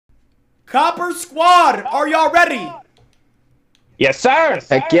Copper Squad, are y'all ready? Yes, sir.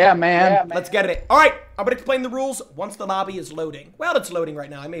 Heck yeah, man. Let's get it. All right, I'm gonna explain the rules once the lobby is loading. Well, it's loading right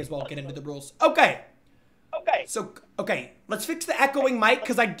now. I may as well get into the rules. Okay. So, let's fix the echoing mic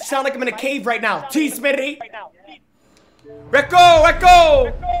because I sound like I'm in a cave right now. T. Smitty. Echo.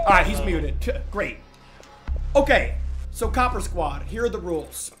 All right, he's muted. Great. Okay, so Copper Squad, here are the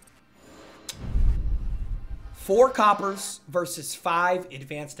rules. 4 coppers versus 5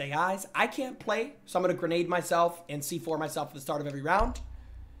 advanced AIs. I can't play, so I'm going to grenade myself and C4 myself at the start of every round.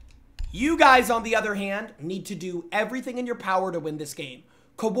 You guys, on the other hand, need to do everything in your power to win this game.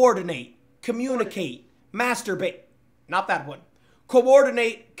 Coordinate, communicate, masturbate. Not that one.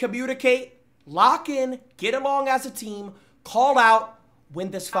 Coordinate, communicate, lock in, get along as a team, call out,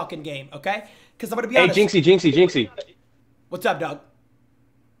 win this fucking game, okay? Because I'm going to be honest. Hey, Jynxzi. What's up, Doug?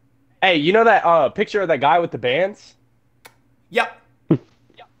 Hey, you know that picture of that guy with the bands? Yep.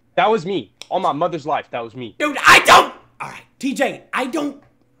 That was me. On my mother's life, that was me. Dude, I don't. All right, TJ, I don't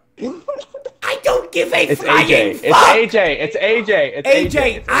give a flying fuck. It's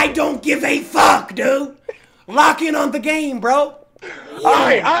AJ. I don't give a fuck, dude. Lock in on the game, bro. All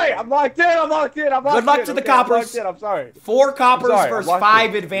right, I'm locked in. Good luck to the coppers. I'm sorry. 4 coppers versus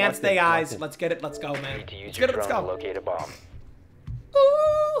 5 advanced AIs. Let's get it. Let's go, man. Let's go. Locate a bomb.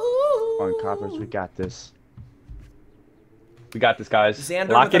 Come on, coppers, we got this. We got this, guys.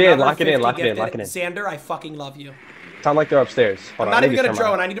 Xander lock it in. Xander, I fucking love you. Sound like they're upstairs. Hold I'm on, not even gonna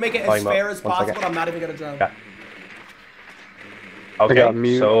drone. I need to make it as fair as possible, but I'm not even gonna drone. Yeah. Okay,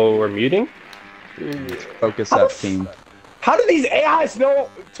 so we're muting? Focus up, team. How do these AIs know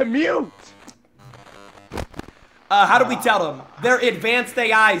to mute? How do we tell them? They're advanced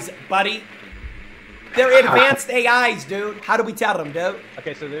AIs, buddy. They're advanced AIs, dude. How do we tell them, dude?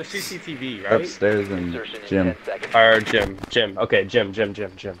 Okay, so there's CCTV, right? Upstairs and gym. Or gym. Okay, gym.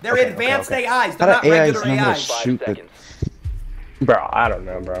 They're advanced AIs. They're not How do regular AIs know how to AIs. shoot the... Bro, I don't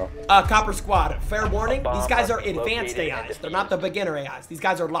know, bro. Copper Squad, fair warning, these guys are advanced AIs. They're not the beginner AIs. These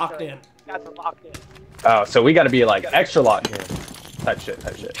guys are locked in. Oh, so we gotta be like extra locked in. Type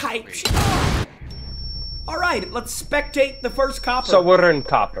shit. Alright, let's spectate the first copper. So we're in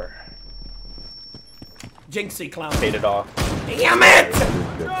copper. Jynxzi clown. Fade it off. Damn it!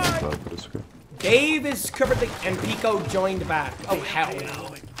 Dave is currently and Pico joined back. Oh hell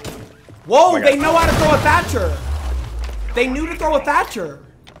no. Whoa, they know how to throw a Thatcher. They knew to throw a Thatcher.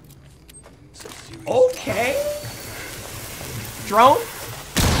 Okay. Drone?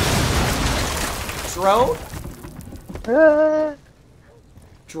 Drone?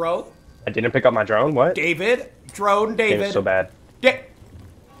 I didn't pick up my drone, what? David? Drone, David. Game is so bad.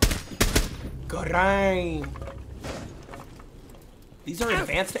 Good aim. These are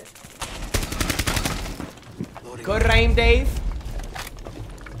advanced. Good aim, Dave.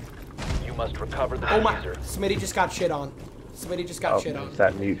 You must recover the Oh my! user. Smitty just got shit on. It's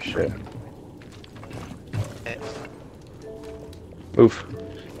that mute shit. Oof.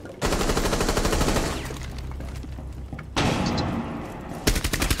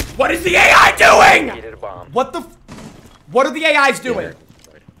 What is the AI doing? Located a bomb. What the? What are the AIs doing?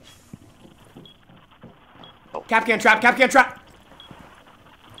 Capcan trap. Capcan.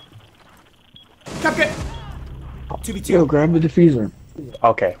 2v2. Yo, grab the diffuser.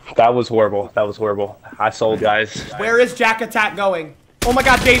 Okay, that was horrible. I sold, guys. Where is Jack Attack going? Oh my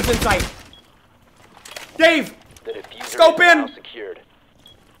god, Dave's in sight. Dave! The diffuser Scope is now in! secured.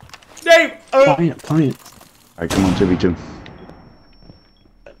 Dave! Plant. Alright, come on, 2v2. Do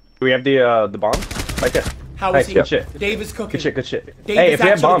we have the bomb? Right there. How Nice, is he? good shit. Dave is cooking. Good shit. Dave Hey, is if we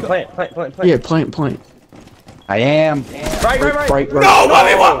have actually bomb, plant. Yeah, plant. I am. Right. No,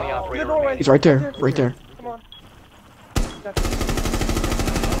 mommy, what? He's right there. Come on.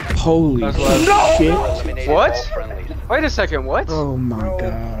 Holy shit. Eliminated What? all friendlies. Wait a second, what? Oh my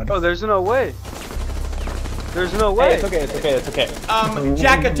god. Oh, there's no way. There's no Hey, way. it's okay.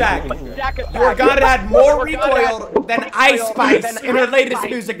 Jack Attack. Your gun had more recoil than Ice Spice in her latest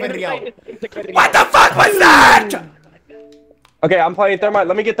music video. What the fuck was that? Okay, I'm playing thermite.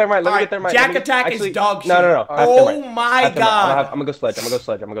 Let me get thermite. Jack Attack is dog shit. No. I have Oh thermite. my god. I'm gonna go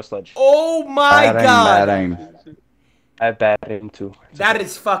sledge. Oh my god. Bad aim. I have bad aim too. That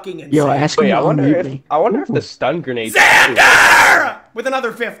is fucking insane. Yo, ask him Wait, to unmute me. I wonder if the stun grenades. Xander! With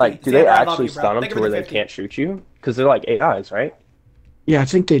another 50. Like, do they Xander, I love actually you, bro. stun them Thank to you where for the they 50. can't shoot you? Because they're like AIs, right? Yeah, I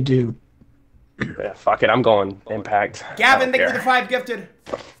think they do. Yeah, fuck it, I'm going impact. Gavin, I thank you don't for the care. 5 gifted.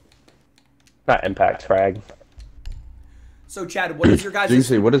 Not impact, frag. So, Chad, what is your guys'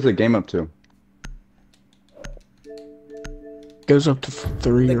 Jynxzi, what is the game up to? Goes up to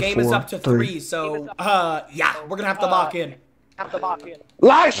 3 The or 4. game is up to 3, so, yeah, we're gonna have to lock in.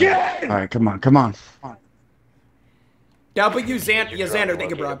 Lash it! Alright, come on, come on. W Xander, thank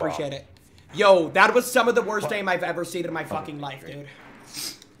you, bro. I appreciate it. Yo, that was some of the worst aim I've ever seen in my fucking life, dude.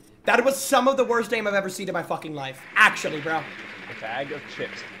 That was some of the worst aim I've ever seen in my fucking life. Actually, bro. A bag of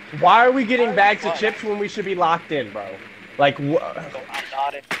chips. Why are we getting bags of chips when we should be locked in, bro? Like,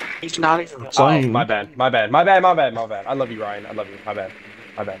 He's not even oh, playing. my bad. I love you, Ryan. I love you. My bad.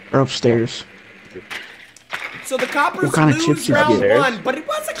 They're upstairs. So the Coppers What kind of lose chips you round get? one, but it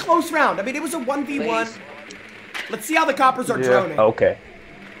was a close round. I mean, it was a 1v1. Let's see how the Coppers are droning. Okay.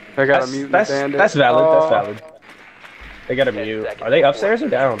 I got a mute. That's valid. That's valid. They got a mute. Are they upstairs or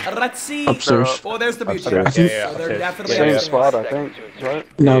down? Let's see. Upstairs. Oh, there's the mute. Upstairs. So they're definitely Same upstairs. spot, I think.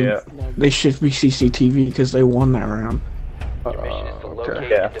 Right? No, they should be CCTV because they won that round. Okay.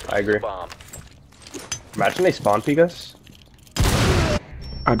 Yeah, I agree. Imagine they spawn peek us.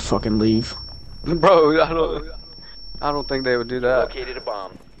 I'd fucking leave. Bro, I don't think they would do that.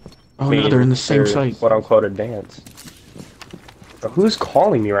 Oh no, they're in the same site. Quote unquote a dance. But who's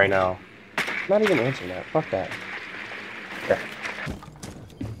calling me right now? I'm not even answering that. Fuck that. Okay.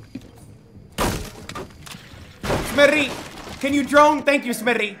 Smitty, can you drone? Thank you,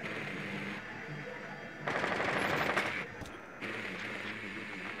 Smitty.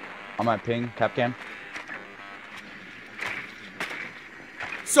 On my ping, Capcan.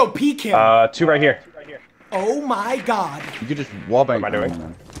 So peek him. Two right here. Oh my god. You could just wallbang. What am I doing?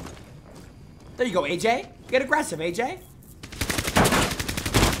 Them. There you go, AJ. Get aggressive, AJ.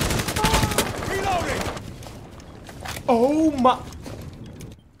 Reloading. Oh my.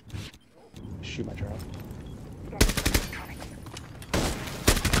 Shoot my drone.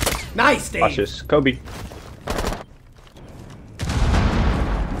 Nice, Dave. Watch this. Kobe.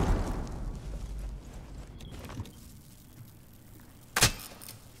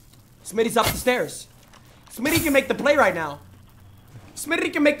 Smitty's up the stairs. Smitty can make the play right now.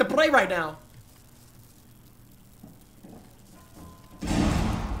 Smitty can make the play right now.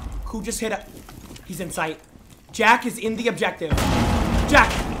 Who just hit a... He's in sight. Jack is in the objective.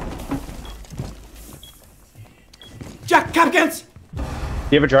 Jack! Jack, Capkins! Do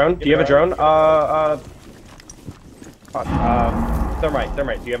you have a drone? Do you have a drone? Thermite.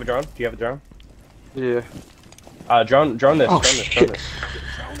 Do you have a drone? Yeah. Drone this. Oh, Drone shit. this.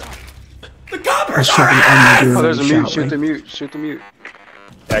 The Coppers fucking are on my ass! drone. Oh, there's a mute. Shout Shoot me. the mute. Shoot the mute.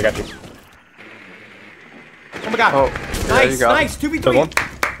 Yeah, I got you. Oh my god. Oh, yeah, you got it. Nice. 2v3. Good one.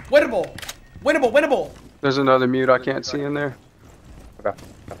 Winnable. There's another mute I can't see in there. Okay.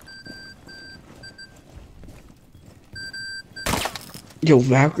 Yo,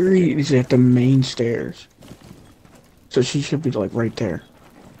 Valkyrie is at the main stairs. So she should be like right there.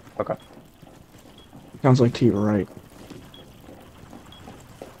 Okay. Sounds like to your right.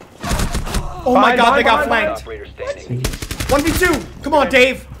 Oh my god, they got Behind. flanked. 1v2. Come on,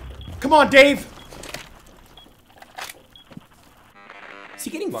 Dave. Is he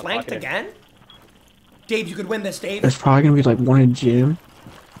getting Come on, flanked lock it in. again? Dave, you could win this, Dave. There's probably gonna be like one in gym.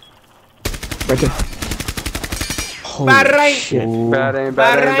 Right there. Holy Bad aim. shit.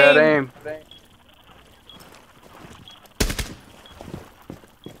 Bad aim.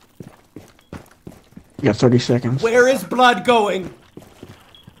 You got 30 seconds. Where is blood going?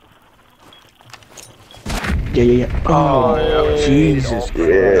 Yeah. Oh, Jesus.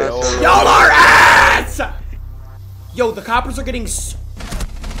 Y'all are ass! Yo, the Coppers are getting...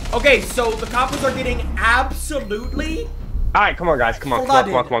 Okay, so the Coppers are getting absolutely Alright, come on, guys. Come on.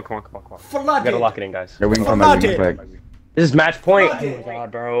 flooded. We Flooded. gotta lock it in, guys. Yeah, we can come back. Flooded. This is match point. Oh Flooded. my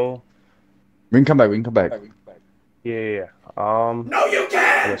god, bro. We can come back. Yeah. No, you I'm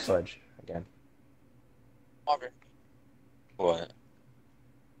can't! gonna sledge again. What?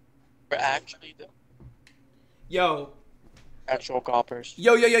 We're actually the Yo. actual coppers.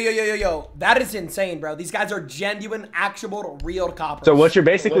 Yo. That is insane, bro. These guys are genuine, actual, real Coppers. So what you're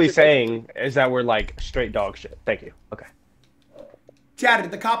basically saying is that we're like straight dog shit. Thank you. Okay. Chad,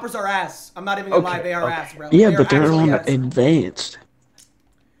 the Coppers are ass. I'm not even gonna lie, Okay, they are okay. ass, bro. Yeah, They are but they're actually on ass. advanced.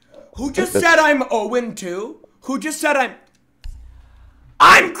 Who just said I'm 0-2? Who just said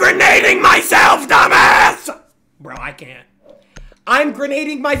I'm grenading myself, dumbass! Bro, I can't. I'm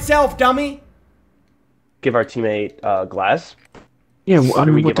grenading myself, dummy. Give our teammate glass. Yeah, Why I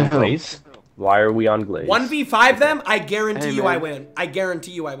do we mean, what give the him hell? glaze? Why are we on glaze? 1v5 them, I guarantee Hey, you man. I win. I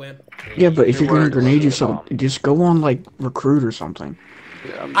guarantee you I win. Yeah, but if Your you're gonna words. grenade yourself, just go on like recruit or something.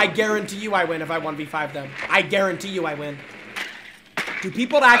 Yeah, I guarantee you I win if I 1v5 them. I guarantee you I win. Do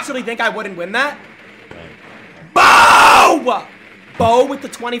people actually think I wouldn't win that? Bo! Bo with the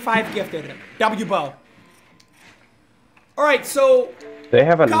 25 gifted. W Bo. All right, so They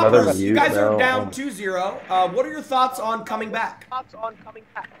have another Coppers, mute you guys now. are down 2-0. What are your thoughts on coming back?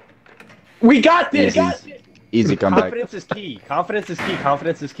 We got this! Easy comeback. Confidence is key. Confidence is key.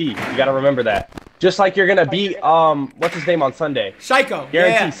 Confidence is key. You gotta remember that. Just like you're gonna beat, what's his name on Sunday? Psycho.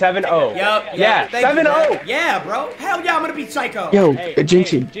 Guarantee Yeah. 7-0. Yep. Yeah, Thank you, 7-0. bro. Yeah, bro. Hell yeah, I'm gonna beat Psycho. Yo, Hey,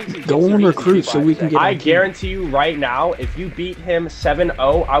 Jynxzi, go on recruit so we can get. I guarantee you right now, if you beat him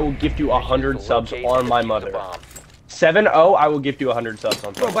 7-0, I will gift you 100 subs on my mother. 7-0, I will gift you 100 subs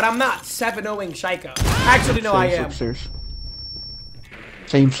on Bro, subs. but I'm not 7-0ing Psycho. Actually, no, I am. Upstairs.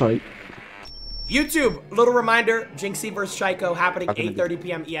 Same site. YouTube, little reminder, Jynxzi vs. Psycho happening 8:30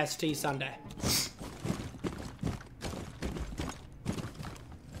 p.m. EST Sunday.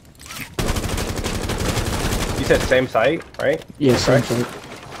 You said same site, right? Yeah, same site.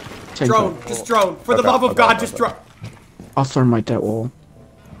 Same Drone, site. just drone. For the Okay, love of okay, God, okay, just okay. drone. I'll thermite that wall.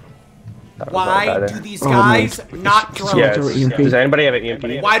 Why do these Oh, no. guys not drone? Yes. Throw EMP. Does anybody have an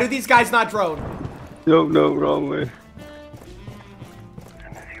EMP? Why do these guys not drone? No, no, wrong way.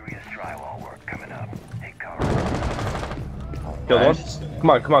 Killed one. Come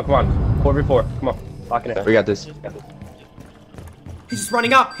on, come on, come on. 4v4. Come on. Locking it. We got this. He's just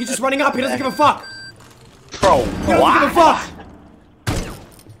running up. He's just running up. He doesn't give a fuck. Bro, He doesn't give a fuck.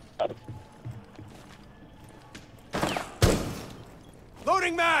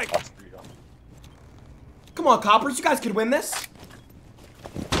 Loading mag! Come on, Coppers. You guys could win this.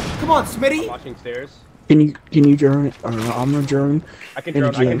 Come on, Smitty. watching stairs. Can you drone it? Or I'm gonna drone. I can in the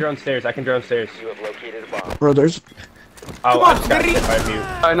drone. I can gym. drone stairs. I can drone stairs. Bro, there's. Oh, Come I on, just got Smitty. hit by a mute.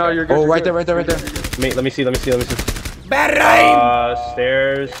 I know you're good. Oh, you're right good. there, right there, right there. Let me see. Let me see. Let me see. Bad aim.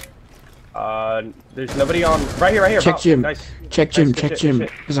 Stairs. There's nobody on. Right here. Right here. Check Wow, gym. Nice. Check gym. Nice, Check good gym. shit, good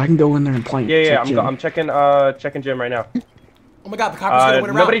shit. Because I can go in there and plant. Yeah, yeah. Check gym. I'm checking. Checking gym right now. Oh my God, the Coppers are gonna win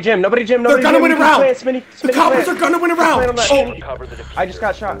a round. Nobody gym. Nobody gym. They're Nobody gonna gym. win a You can round. plant, Smitty. The Smitty, Coppers plant. are gonna win a Plant round. on that. Oh, I just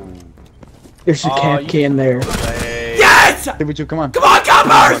got shot. There's a cap you- can there. yes! Hey, would you come on? Come on,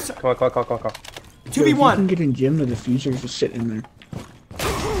 Coppers! Come on, come on, come on, come on. Yo, if you can 2v1. get in gym, the diffuser's just sitting in there.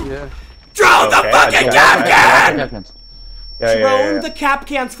 Yeah. Drone the Okay, fucking I got cap can! Yeah, Drone the cap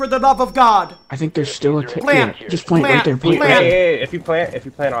cans for the love of God. I think there's still a cap. Plant. Yeah, just plant right there. Plant. Plant. Plant. Hey, if you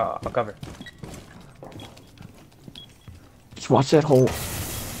plant, I'll cover. Just watch that hole.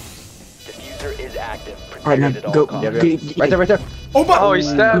 Diffuser is active. All right, now Protected at go. all costs. Right there, right there. Oh my! Oh, he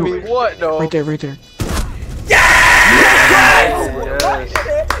stabbed me. What? No. Right there. Right there. Yes.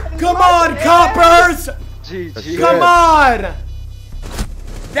 Come on, Coppers! GG. Come on!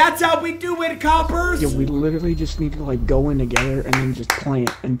 That's how we do it, Coppers! Yeah, we literally just need to like go in together and then just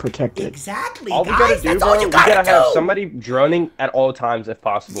plant and protect it. Exactly, All we guys. gotta do, That's bro, all we you gotta gotta have do. somebody droning at all times if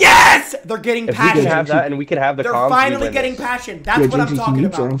possible. Yes! They're getting If we can passion. have that and we can have the They're comms, we finally win getting this. passion. That's Yo, what I'm Jynxzi, can talking you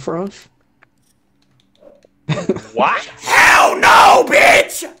about. drone for us? What? Hell no,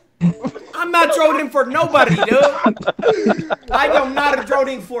 bitch! I'm not droning for nobody, dude. I am not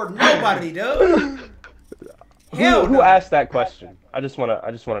droning for nobody, dude. Hell Who no. asked that question? I just wanna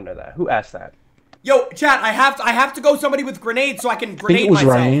know that. Who asked that? Yo, chat, I have to go somebody with grenades so I can I think grenade it was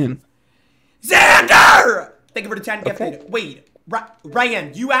myself. Ryan. Xander! Thank you for the 10 gift. Okay. Wait,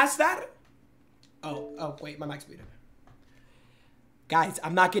 Ryan, you asked that? Oh, wait, my mic's muted. Guys,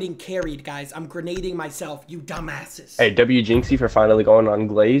 I'm not getting carried, guys. I'm grenading myself, you dumbasses. Hey, Jynxzi for finally going on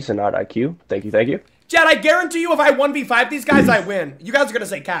Glaze and not IQ. Thank you, thank you. Chat, I guarantee you if I 1v5 these guys, I win. You guys are gonna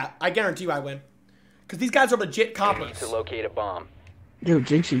say cat. I guarantee you I win. Because these guys are legit Need coppers. to locate a bomb. Yo,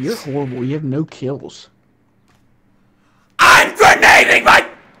 Jynxzi, you're horrible. You have no kills. I'm grenading my...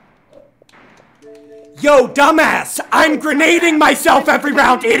 Yo, dumbass! I'm grenading myself every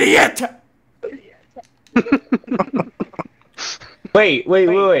round, idiot!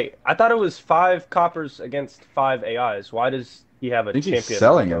 Wait. I thought it was 5 coppers against 5 AIs. Why does he have a think he's champion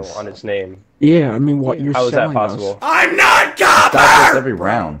selling logo us. on his name? Yeah, I mean, what you're How is that selling us. possible? I'm not That's copper! every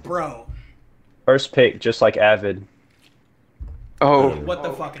round. Bro, First pick, just like Avid. Oh. what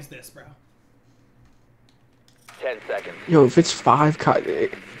the fuck is this, bro? 10 seconds. Yo, if it's five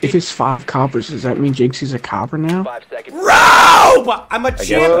coppers, does that mean Jynxzi's a copper now? 5 seconds. Bro! I'm a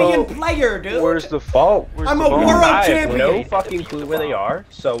champion player, dude! Where's the Fault. Where's I'm the a bomb? world I have champion! no fucking clue where they are.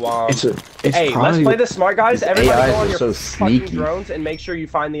 So It's hey, probably, let's play this smart, guys. These Everybody AIs go on are your so fucking sneaky. drones and make sure you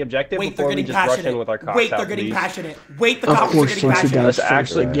find the objective Wait, they're before we getting just rush passionate. in with our cops Wait, they're out, getting please. passionate. Wait, the Of coppers are course, getting Jynxzi passionate. got Let's us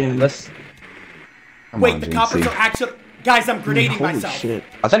actually again. Come Wait, on, the coppers Jynxzi. are actually... Guys, I'm grenading Holy myself. shit.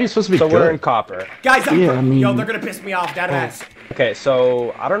 I thought he was supposed to be So good. we're in copper. Guys, I'm... Yeah, I mean- Yo, they're gonna piss me off, dead ass. Okay,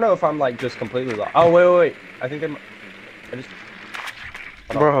 so I don't know if I'm like just completely lost. Oh wait. I think I just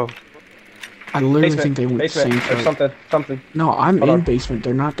Bro. I literally basement. think they went the same Basement. Or site. something. No, I'm Hold in on. basement.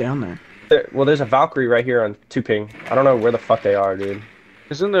 They're not down there. Well, there's a Valkyrie right here on 2 ping. I don't know where the fuck they are, dude.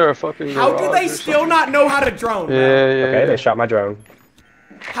 Isn't there a fucking How do garage they or still something? not know how to drone, bro? Yeah, yeah, Okay, yeah. they shot my drone.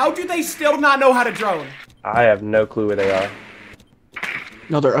 How do they still not know how to drone? I have no clue where they are.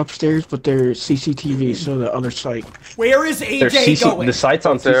 No, they're upstairs, but they're CCTV, so the other site. Where is They're AJ going? The site's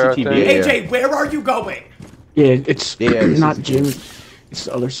on Up there, CCTV. up there. AJ, where are you going? Yeah, it's Yeah, not CCTV. Jim. It's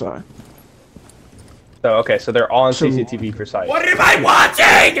the other side. So okay, so they're all on So- CCTV for site. What am I watching?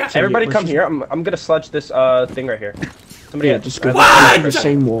 Everybody let's come just- here. I'm gonna sludge this thing right here. Somebody Yeah, just go What? to the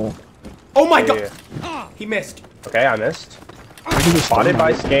same wall. Oh my Yeah, god. He missed. Okay, I missed. I think it's Spotted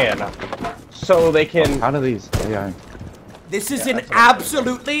by scan. So they can. How do these AI? This is an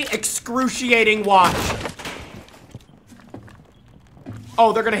absolutely excruciating watch.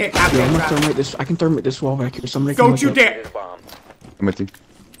 Oh, they're gonna hit Yeah, I'm Captain gonna Trap. thermite this. I can thermite this wall back here. Somebody can Don't look you up. dare. Bomb. I'm with you.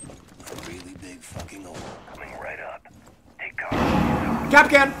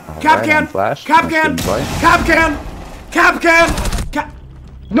 Capcan! Capcan! I'm flash. Capcan! Let's get Capcan! Capcan! Cap.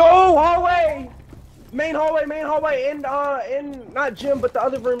 No hallway. Main hallway. In not gym, but the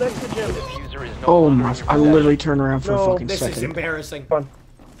other room next to gym. Diffuser is no Oh longer my! I literally turned around for No, a fucking This is second. embarrassing. Come on,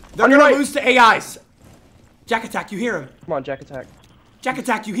 They're On your gonna right. lose to AIs. Jack attack, you hear him. come on, Jack attack. Jack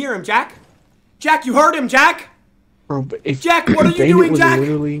attack, you hear him, Jack. Jack, you heard him, Jack. Bro, but if Jack, what are you Bandit doing, was Jack?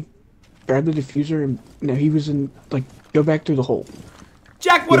 Literally, grab the diffuser and no, he was in like go back through the hole.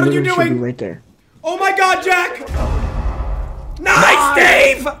 Jack, what He are you literally should be doing? right there. Oh my god, Jack! Nice,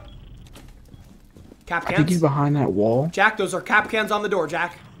 Dave! I think he's Capcans? behind that wall. Jack, those are Capcans on the door,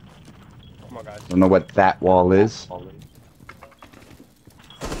 Jack. Come on, guys. Don't know what that wall is.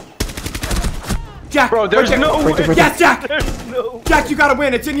 Jack! Bro, there's right there. no Right there, right Yes, Jack! There's no. Jack, you gotta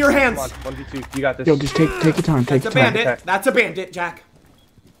win. It's in your hands. Come on, 1v2. You got this. Yo, just take your time. Take That's your a time. bandit. That's a bandit, Jack.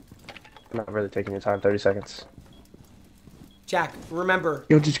 I'm not really taking your time. 30 seconds. Jack, remember.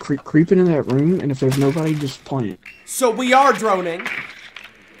 Yo, just creep into that room, and if there's nobody, just plant. So we are droning.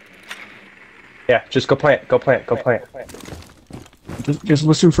 Yeah, just go plant. Go plant. Just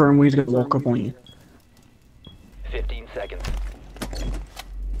listen for him. He's gonna walk up on you. 15 seconds.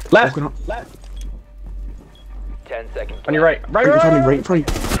 Left. Walking up. 10 seconds. On your right. Right in front of me. Right in front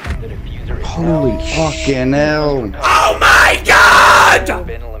of you. The diffuser is Holy Fucking hell. Oh my god!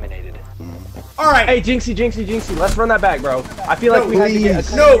 been eliminated. Alright. Hey, Jynxzi. Let's run that back, bro. I feel like we had to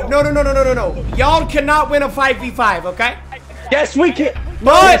get. No. Y'all cannot win a 5v5, okay? Yes, we can.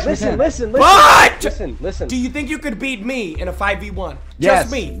 But, Listen. But- Listen. do you think you could beat me in a 5v1? Yes.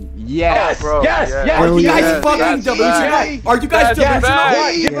 Just me. Yes. Bro, Yes, yeah. yes. Are you guys Yes, fucking that's delusional? bad. Are you guys That's delusional?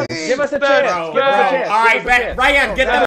 bad. Give us a chance. Bro, Give us a chance. Alright, Give us a chance. Ryan, get them